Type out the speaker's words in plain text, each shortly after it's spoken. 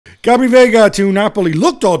Gabri Veiga to Napoli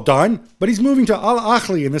looked all done, but he's moving to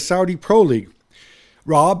Ahli in the Saudi Pro League.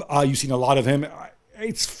 Rob, you've seen a lot of him.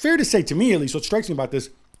 It's fair to say, to me at least, what strikes me about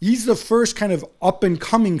this, he's the first kind of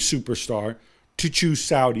up-and-coming superstar to choose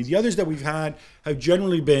Saudi. The others that we've had have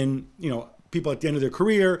generally been, people at the end of their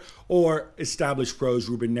career or established pros,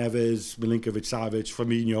 Ruben Neves, Milinkovic-Savic,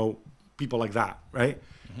 Firmino, people like that, right?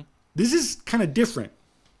 Mm-hmm. This is kind of different.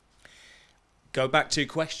 Go back 2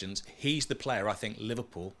 questions. He's the player I think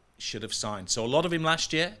Liverpool should have signed. So a lot of him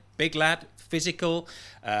last year, big lad, physical.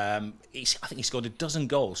 I think he scored a dozen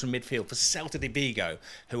goals from midfield for Celta de Vigo,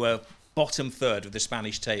 who are bottom third of the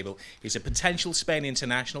Spanish table. He's a potential Spain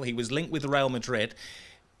international. He was linked with Real Madrid.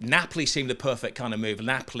 Napoli seemed the perfect kind of move.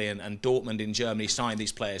 Napoli and Dortmund in Germany signed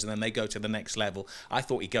these players and then they go to the next level. I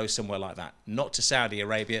thought he'd go somewhere like that. Not to Saudi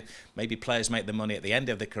Arabia. Maybe players make the money at the end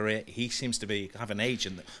of the career. He seems to have an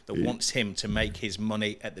agent that wants him to make his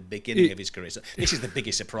money at the beginning of his career. So this is the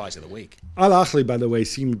biggest surprise of the week. Al Ahly, by the way,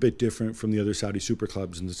 seemed a bit different from the other Saudi super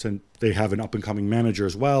clubs in the sense they have an up-and-coming manager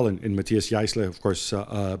as well, and Matthias Jaisle, of course,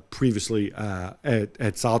 previously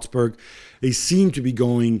at Salzburg. They seem to be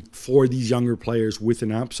going for these younger players with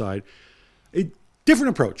an upside. A different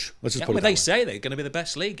approach. Let's just put it that way. They say they're going to be the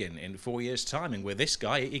best league in 4 years' time, and with this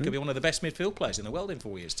guy, he could be one of the best midfield players in the world in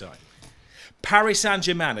 4 years' time. Paris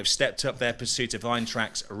Saint-Germain have stepped up their pursuit of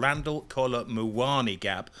Eintracht's Randal Kolo Muani,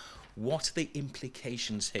 Gab. What are the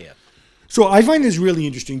implications here? So I find this really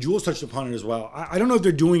interesting. Jules touched upon it as well. I don't know if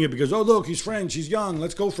they're doing it because, oh, look, he's French, he's young,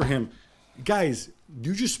 let's go for him. Guys,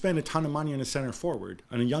 you just spend a ton of money on a center forward,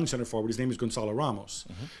 on a young center forward. His name is Gonzalo Ramos.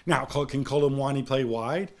 Mm-hmm. Now, can Kolo Muani play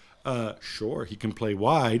wide? Sure, he can play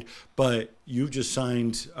wide, but you've just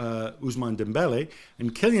signed Ousmane Dembele,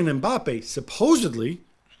 and Kylian Mbappe supposedly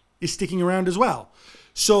is sticking around as well.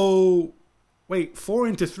 So, wait, 4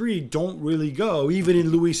 into 3 don't really go, even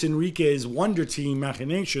in Luis Enrique's wonder team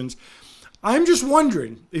machinations. I'm just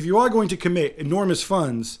wondering, if you are going to commit enormous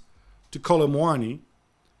funds to Kolo Muani,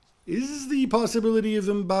 is the possibility of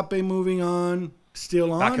Mbappe moving on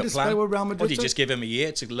still on, despite what Real Madrid? Or do you just give him a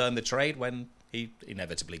year to learn the trade when he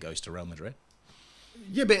inevitably goes to Real Madrid?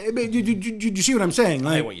 Yeah, but you see what I'm saying?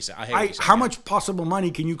 Like, I hear what you say. How much possible money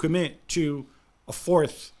can you commit to a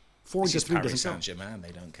fourth? 4 to 3 Paris Saint-Germain,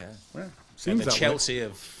 they don't care. Well, seems the Chelsea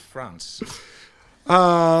of France.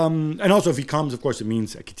 And also, if he comes, of course, it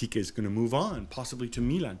means Ekitike is going to move on, possibly to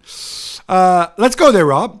Milan. Let's go there,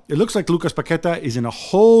 Rob. It looks like Lucas Paqueta is in a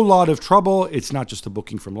whole lot of trouble. It's not just a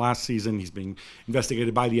booking from last season. He's being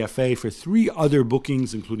investigated by the FA for 3 other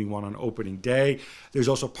bookings, including one on opening day. There's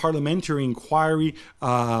also parliamentary inquiry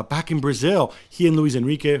back in Brazil. He and Luis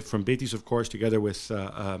Enrique from Betis, of course, together with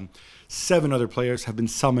 7 other players, have been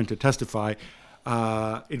summoned to testify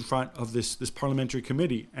in front of this parliamentary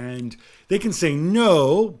committee. And they can say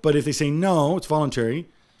no, but if they say no, it's voluntary,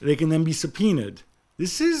 they can then be subpoenaed.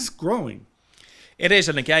 This is growing. It is,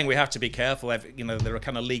 and again, we have to be careful. There are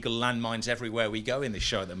kind of legal landmines everywhere we go in this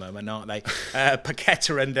show at the moment, aren't they?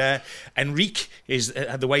 Paqueta and Enrique is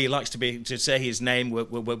the way he likes to say his name.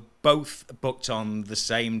 We're both booked on the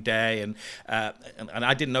same day, and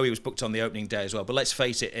I didn't know he was booked on the opening day as well. But let's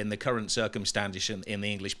face it, in the current circumstances in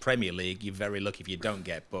the English Premier League, you're very lucky if you don't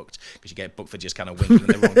get booked, because you get booked for just kind of winking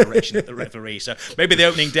in the wrong direction at the referee. So maybe the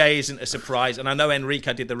opening day isn't a surprise. And I know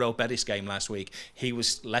Enrique did the Real Betis game last week. He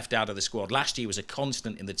was left out of the squad. Last year he was a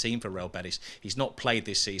constant in the team for Real Betis. He's not played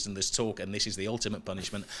this season. There's talk, and this is the ultimate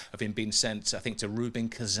punishment, of him being sent, I think, to Rubin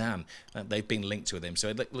Kazan. They've been linked with him. So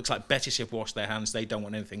it looks like Betis have washed their hands. They don't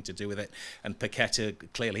want anything to do with it. And Paqueta,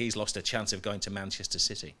 clearly he's lost a chance of going to Manchester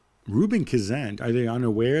City. Rubin Kazan, are they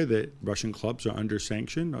unaware that Russian clubs are under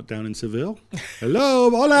sanction down in Seville? Hello,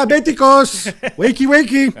 hola, Beticos! Wakey,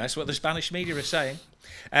 wakey! That's what the Spanish media are saying.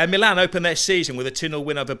 Milan opened their season with a 2-0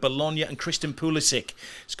 win over Bologna, and Christian Pulisic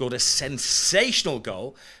scored a sensational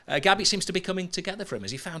goal. Gabby seems to be coming together for him.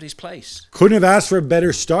 Has he found his place? Couldn't have asked for a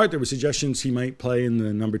better start. There were suggestions he might play in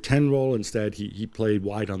the number 10 role. Instead, he played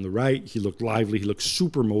wide on the right. He looked lively. He looked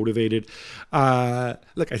super motivated.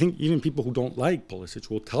 Look, I think even people who don't like Pulisic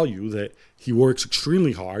will tell you that he works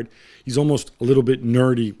extremely hard. He's almost a little bit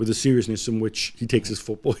nerdy with the seriousness in which he takes his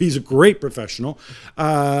football. He's a great professional,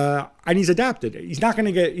 and he's adapted. He's not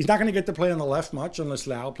going to get to play on the left much unless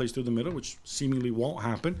Lau plays through the middle, which seemingly won't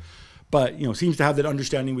happen. But seems to have that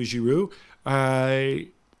understanding with Giroud.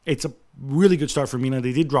 It's a really good start for Milan.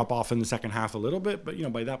 They did drop off in the second half a little bit,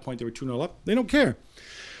 but by that point they were 2-0 up. They don't care.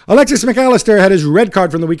 Alexis McAllister had his red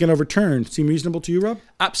card from the weekend overturned. Seem reasonable to you, Rob?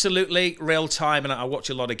 Absolutely, real time. And I watch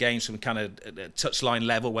a lot of games from kind of touchline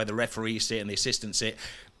level where the referees see it and the assistants see it.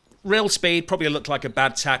 real speed, probably looked like a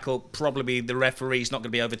bad tackle. Probably the referee's not going to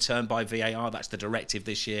be overturned by VAR. That's the directive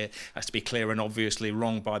this year. Has to be clear and obviously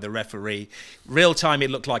wrong by the referee. Real time, it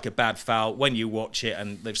looked like a bad foul. When you watch it,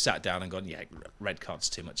 and they've sat down and gone, yeah, red card's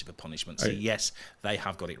too much of a punishment. So yes, they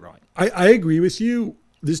have got it right. I agree with you.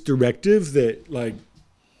 This directive that, like,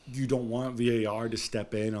 you don't want VAR to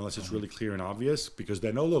step in unless it's really clear and obvious, because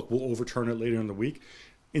then, oh, look, we'll overturn it later in the week.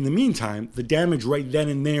 In the meantime, the damage right then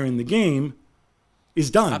and there in the game is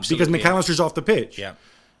done. Absolutely, because McAllister's off the pitch. Yeah.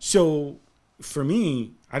 So for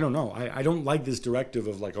me, I don't know. I don't like this directive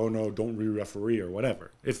of like, oh no, don't re-referee or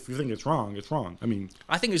whatever. If you think it's wrong, it's wrong. I mean,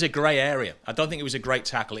 I think it was a grey area. I don't think it was a great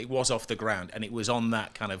tackle. It was off the ground and it was on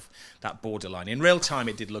that kind of that borderline. In real time,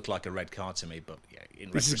 it did look like a red card to me, but yeah,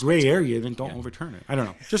 in this is a grey area. Then don't overturn it. I don't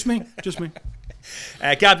know. Just me. Just me.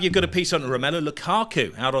 Gab, you've got a piece on Romelu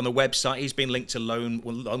Lukaku out on the website. He's been linked to loan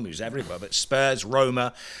moves everywhere, but Spurs,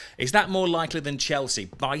 Roma. Is that more likely than Chelsea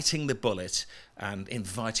biting the bullet and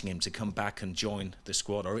inviting him to come back and join the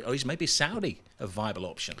squad? Or is maybe Saudi a viable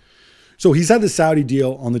option? So he's had the Saudi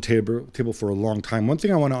deal on the table for a long time. One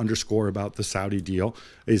thing I want to underscore about the Saudi deal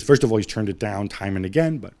is, first of all, he's turned it down time and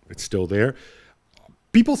again, but it's still there.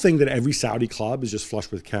 People think that every Saudi club is just flush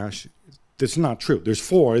with cash. That's not true. There's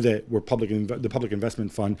four that were the Public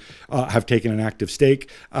Investment Fund have taken an active stake,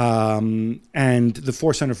 and the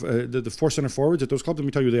four center forwards at those clubs. Let me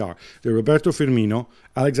tell you who they are. They're Roberto Firmino,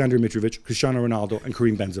 Alexander Mitrovic, Cristiano Ronaldo, and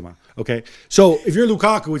Karim Benzema. Okay, so if you're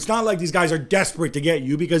Lukaku, it's not like these guys are desperate to get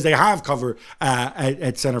you because they have cover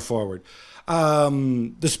at center forward.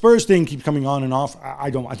 The Spurs thing keeps coming on and off. I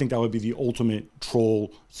think that would be the ultimate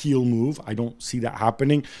troll heel move. I don't see that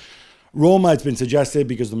happening. Roma, it's been suggested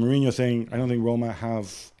because the Mourinho thing. I don't think Roma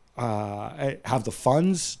have the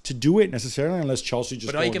funds to do it necessarily, unless Chelsea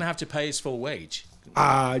just. But are you going to have to pay his full wage?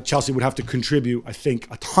 Chelsea would have to contribute, I think,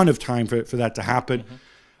 a ton of time for that to happen. Mm-hmm.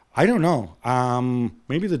 I don't know.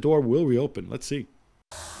 Maybe the door will reopen. Let's see.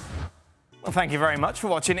 Well, thank you very much for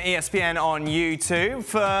watching ESPN on YouTube.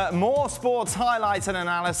 For more sports highlights and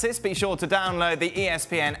analysis, be sure to download the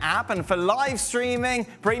ESPN app. And for live streaming,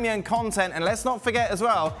 premium content, and let's not forget as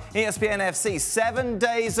well, ESPN FC 7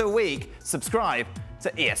 days a week. Subscribe to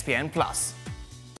ESPN Plus.